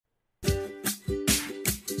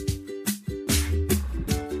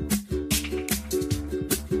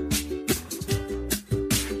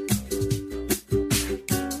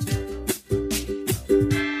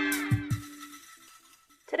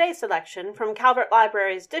selection from Calvert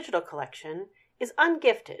Library's digital collection is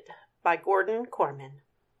Ungifted by Gordon Korman.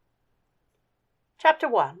 Chapter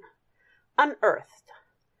 1. Unearthed.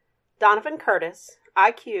 Donovan Curtis,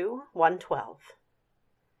 IQ 112.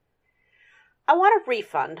 I want a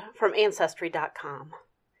refund from Ancestry.com.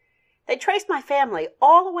 They traced my family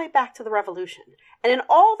all the way back to the Revolution, and in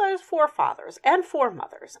all those forefathers and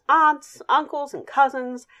foremothers, aunts, uncles, and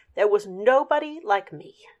cousins, there was nobody like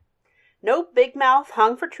me. No big mouth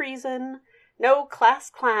hung for treason, no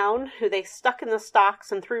class clown who they stuck in the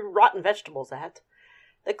stocks and threw rotten vegetables at.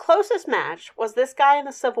 The closest match was this guy in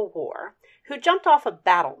the Civil War, who jumped off a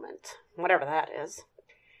battlement, whatever that is,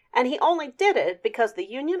 and he only did it because the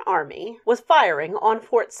Union Army was firing on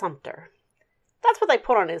Fort Sumter. That's what they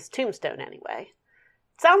put on his tombstone anyway.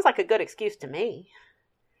 Sounds like a good excuse to me.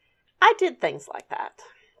 I did things like that.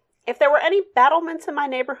 If there were any battlements in my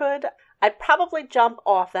neighborhood, I'd probably jump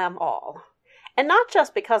off them all. And not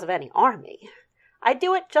just because of any army. I'd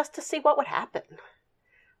do it just to see what would happen.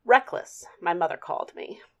 Reckless, my mother called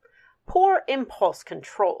me. Poor impulse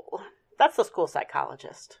control. That's the school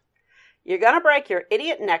psychologist. You're going to break your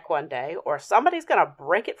idiot neck one day, or somebody's going to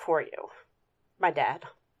break it for you. My dad.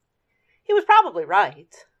 He was probably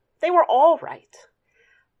right. They were all right.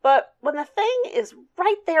 But when the thing is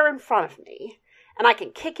right there in front of me, and I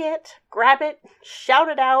can kick it, grab it, shout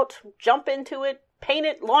it out, jump into it, paint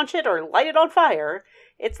it, launch it, or light it on fire,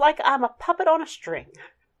 it's like I'm a puppet on a string,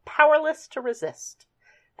 powerless to resist.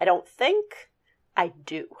 I don't think, I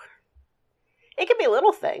do. It can be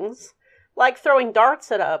little things, like throwing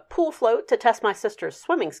darts at a pool float to test my sister's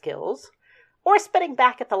swimming skills, or spitting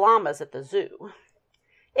back at the llamas at the zoo.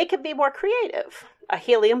 It could be more creative, a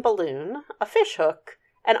helium balloon, a fish hook,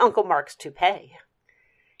 and Uncle Mark's toupee.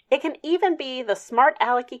 It can even be the smart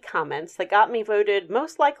alecky comments that got me voted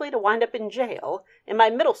most likely to wind up in jail in my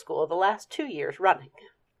middle school the last 2 years running.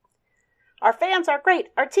 Our fans are great,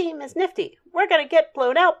 our team is nifty, we're going to get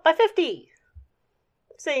blown out by 50.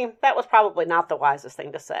 See, that was probably not the wisest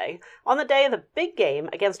thing to say on the day of the big game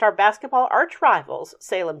against our basketball arch-rivals,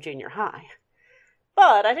 Salem Junior High.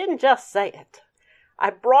 But I didn't just say it. I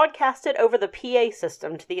broadcast it over the PA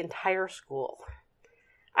system to the entire school.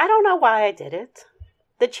 I don't know why I did it.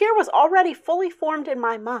 The cheer was already fully formed in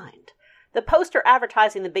my mind. The poster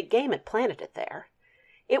advertising the big game had planted it there.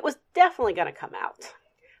 It was definitely going to come out.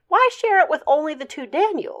 Why share it with only the two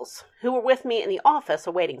Daniels, who were with me in the office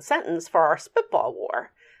awaiting sentence for our spitball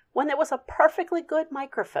war, when there was a perfectly good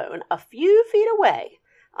microphone a few feet away,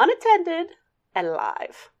 unattended and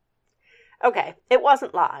live? Okay, it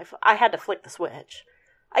wasn't live. I had to flick the switch.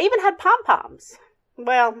 I even had pom-poms.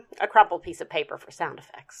 Well, a crumpled piece of paper for sound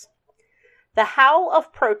effects. The howl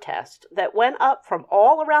of protest that went up from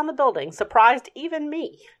all around the building surprised even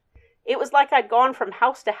me. It was like I'd gone from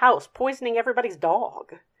house to house poisoning everybody's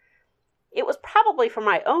dog. It was probably for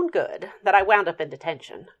my own good that I wound up in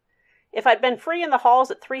detention. If I'd been free in the halls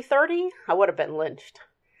at 3:30, I would have been lynched.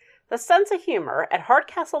 The sense of humor at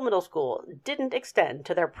Hardcastle Middle School didn't extend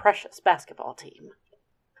to their precious basketball team.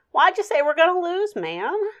 "Why'd you say we're going to lose,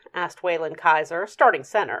 man?" asked Waylon Kaiser, starting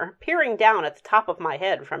center, peering down at the top of my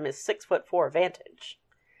head from his 6'4" vantage.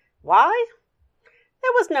 Why?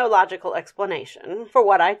 There was no logical explanation for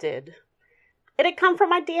what I did. It had come from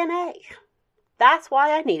my DNA. That's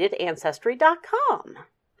why I needed Ancestry.com.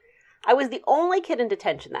 I was the only kid in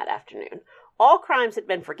detention that afternoon. All crimes had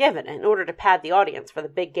been forgiven in order to pad the audience for the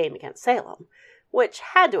big game against Salem, which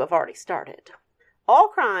had to have already started. All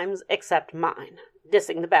crimes except mine,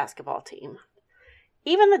 dissing the basketball team.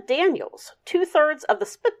 Even the Daniels, 2/3 of the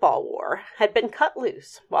spitball war, had been cut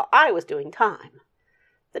loose while I was doing time.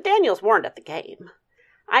 The Daniels weren't at the game.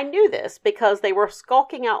 I knew this because they were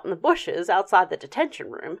skulking out in the bushes outside the detention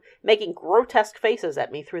room, making grotesque faces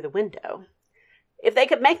at me through the window. If they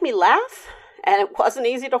could make me laugh, and it wasn't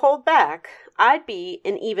easy to hold back, I'd be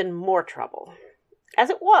in even more trouble. As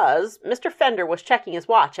it was, Mr. Fender was checking his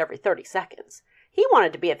watch every 30 seconds. He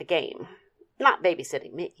wanted to be at the game, not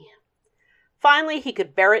babysitting me. Finally, he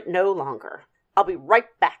could bear it no longer. "I'll be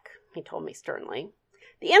right back," he told me sternly.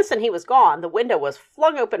 The instant he was gone, the window was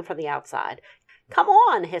flung open from the outside. "Come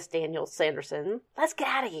on," hissed Daniel Sanderson. "Let's get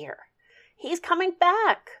out of here." "He's coming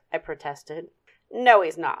back," I protested. "No,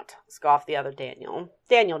 he's not," scoffed the other Daniel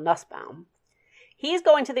Nussbaum. "He's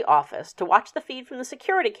going to the office to watch the feed from the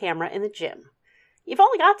security camera in the gym. You've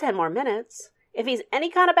only got 10 more minutes. If he's any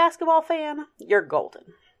kind of basketball fan, you're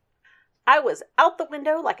golden." I was out the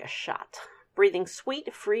window like a shot, breathing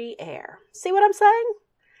sweet, free air. See what I'm saying?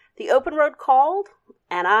 The open road called,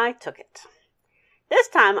 and I took it. This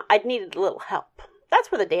time, I'd needed a little help. That's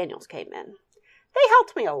where the Daniels came in. They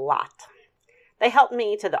helped me a lot. They helped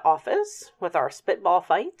me to the office with our spitball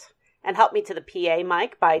fight, and helped me to the PA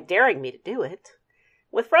mic by daring me to do it.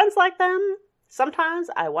 With friends like them, sometimes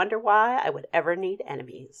I wonder why I would ever need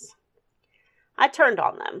enemies. I turned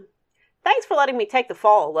on them. Thanks for letting me take the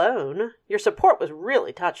fall alone. Your support was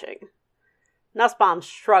really touching. Nussbaum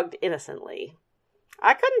shrugged innocently.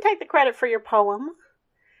 I couldn't take the credit for your poem.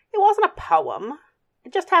 It wasn't a poem.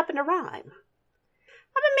 It just happened to rhyme.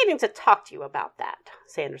 I've been meaning to talk to you about that,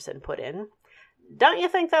 Sanderson put in. Don't you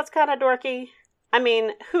think that's kind of dorky? I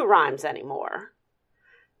mean, who rhymes anymore?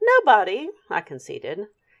 Nobody, I conceded,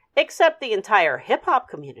 except the entire hip-hop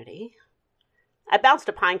community. I bounced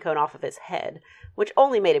a pine cone off of his head, which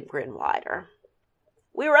only made him grin wider.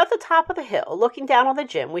 We were at the top of the hill, looking down on the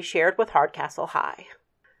gym we shared with Hardcastle High.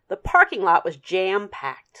 The parking lot was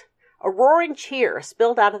jam-packed. A roaring cheer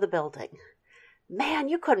spilled out of the building. Man,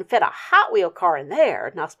 you couldn't fit a Hot Wheel car in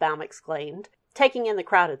there, Nussbaum exclaimed, taking in the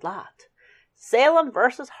crowded lot. Salem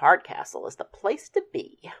versus Hardcastle is the place to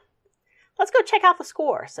be. Let's go check out the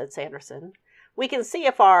score, said Sanderson. We can see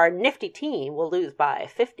if our nifty team will lose by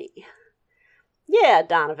 50. Yeah,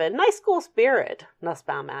 Donovan, nice school spirit,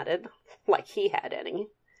 Nussbaum added, like he had any.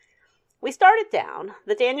 We started down,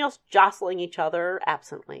 the Daniels jostling each other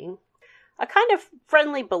absently. A kind of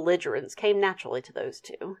friendly belligerence came naturally to those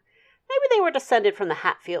two. Maybe they were descended from the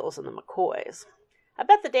Hatfields and the McCoys. I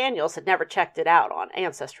bet the Daniels had never checked it out on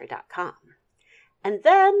Ancestry.com. And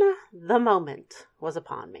then the moment was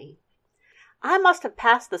upon me. I must have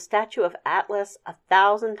passed the statue of Atlas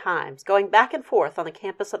 1,000 times, going back and forth on the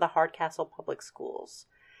campus of the Hardcastle Public Schools.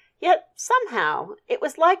 Yet, somehow, it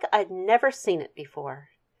was like I'd never seen it before.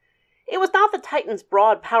 It was not the Titan's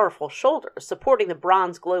broad, powerful shoulders supporting the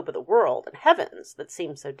bronze globe of the world and heavens that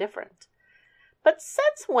seemed so different. But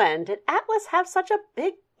since when did Atlas have such a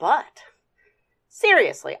big butt?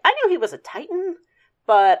 Seriously, I knew he was a Titan,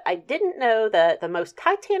 but I didn't know that the most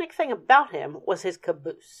titanic thing about him was his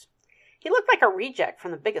caboose. He looked like a reject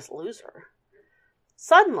from The Biggest Loser.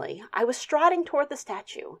 Suddenly, I was striding toward the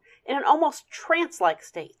statue in an almost trance-like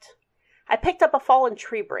state. I picked up a fallen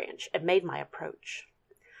tree branch and made my approach.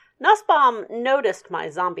 Nussbaum noticed my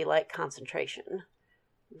zombie-like concentration.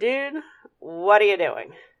 Dude, what are you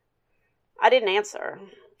doing? I didn't answer,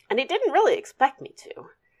 and he didn't really expect me to.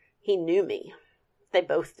 He knew me. They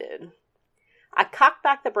both did. I cocked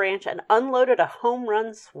back the branch and unloaded a home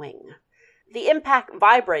run swing. The impact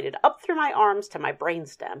vibrated up through my arms to my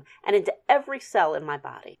brainstem and into every cell in my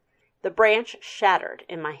body. The branch shattered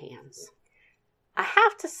in my hands. I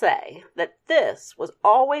have to say that this was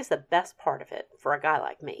always the best part of it for a guy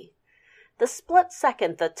like me. The split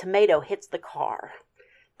second the tomato hits the car.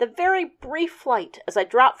 The very brief flight as I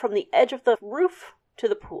drop from the edge of the roof to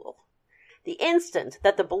the pool. The instant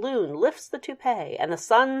that the balloon lifts the toupee and the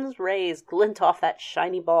sun's rays glint off that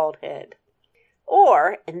shiny bald head.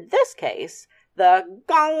 Or, in this case, the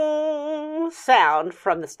gong sound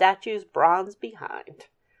from the statue's bronze behind.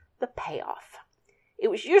 The payoff. It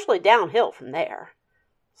was usually downhill from there.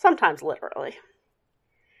 Sometimes literally.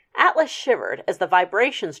 Atlas shivered as the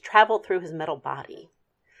vibrations traveled through his metal body.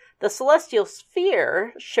 The celestial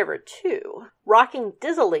sphere shivered too, rocking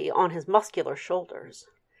dizzily on his muscular shoulders.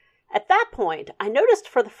 At that point, I noticed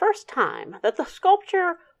for the first time that the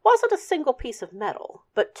sculpture wasn't a single piece of metal,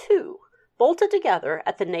 but two, bolted together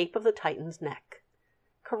at the nape of the Titan's neck.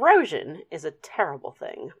 Corrosion is a terrible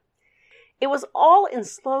thing. It was all in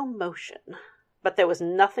slow motion, but there was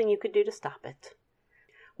nothing you could do to stop it.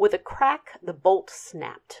 With a crack, the bolt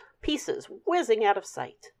snapped, pieces whizzing out of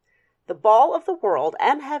sight. The ball of the world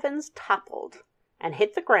and heavens toppled and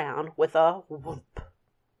hit the ground with a whoop.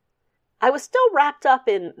 I was still wrapped up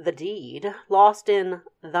in the deed, lost in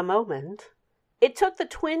the moment. It took the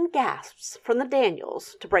twin gasps from the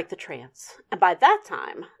Daniels to break the trance, and by that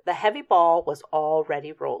time, the heavy ball was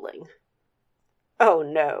already rolling. Oh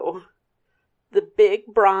no. The big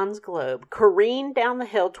bronze globe careened down the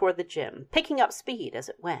hill toward the gym, picking up speed as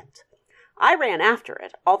it went. I ran after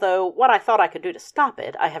it, although what I thought I could do to stop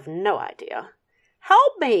it, I have no idea.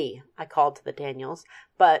 Help me, I called to the Daniels,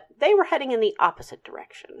 but they were heading in the opposite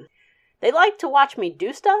direction. They liked to watch me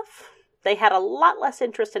do stuff. They had a lot less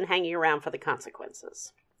interest in hanging around for the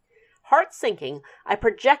consequences. Heart sinking, I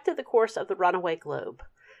projected the course of the runaway globe.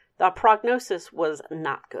 The prognosis was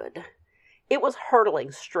not good. It was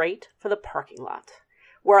hurtling straight for the parking lot,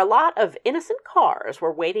 where a lot of innocent cars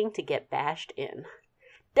were waiting to get bashed in.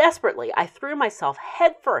 Desperately, I threw myself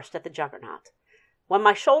headfirst at the juggernaut. When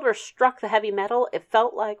my shoulders struck the heavy metal, it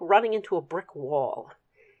felt like running into a brick wall.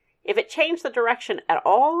 If it changed the direction at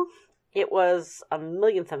all, it was a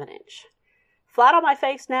millionth of an inch. Flat on my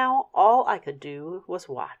face now, all I could do was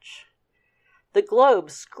watch. The globe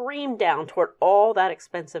screamed down toward all that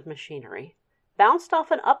expensive machinery, bounced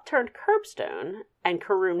off an upturned curbstone, and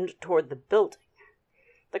caroomed toward the building.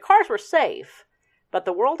 The cars were safe, but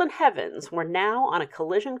the world and heavens were now on a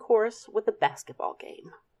collision course with the basketball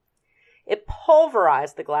game. It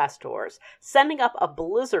pulverized the glass doors, sending up a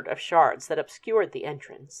blizzard of shards that obscured the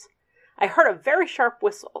entrance. I heard a very sharp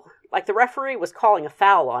whistle, like the referee was calling a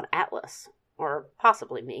foul on Atlas, or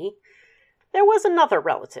possibly me. There was another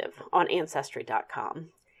relative on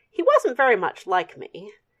Ancestry.com. He wasn't very much like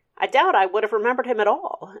me. I doubt I would have remembered him at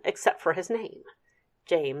all, except for his name,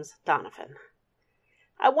 James Donovan.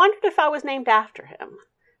 I wondered if I was named after him,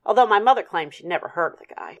 although my mother claimed she'd never heard of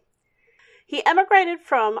the guy. He emigrated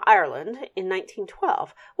from Ireland in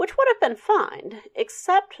 1912, which would have been fine,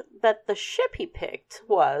 except that the ship he picked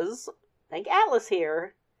was, think Atlas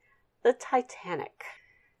here, the Titanic.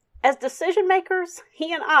 As decision makers,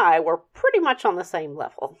 he and I were pretty much on the same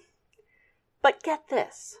level. But get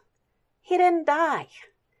this, he didn't die.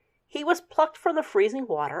 He was plucked from the freezing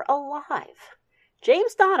water alive.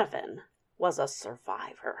 James Donovan was a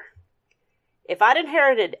survivor. If I'd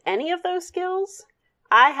inherited any of those skills,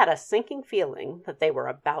 I had a sinking feeling that they were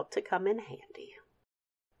about to come in handy.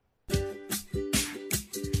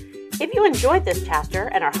 If you enjoyed this chapter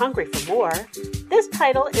and are hungry for more, this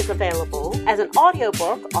title is available as an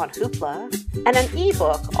audiobook on Hoopla and an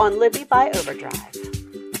ebook on Libby by Overdrive.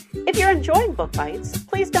 If you're enjoying Book Bites,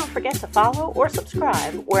 please don't forget to follow or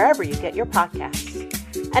subscribe wherever you get your podcasts.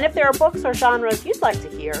 And if there are books or genres you'd like to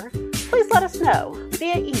hear, please let us know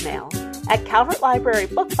via email at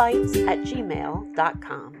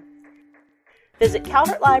calvertlibrarybookbites@gmail.com. Visit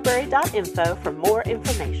calvertlibrary.info for more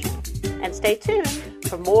information. And stay tuned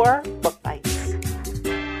for more Book Bites.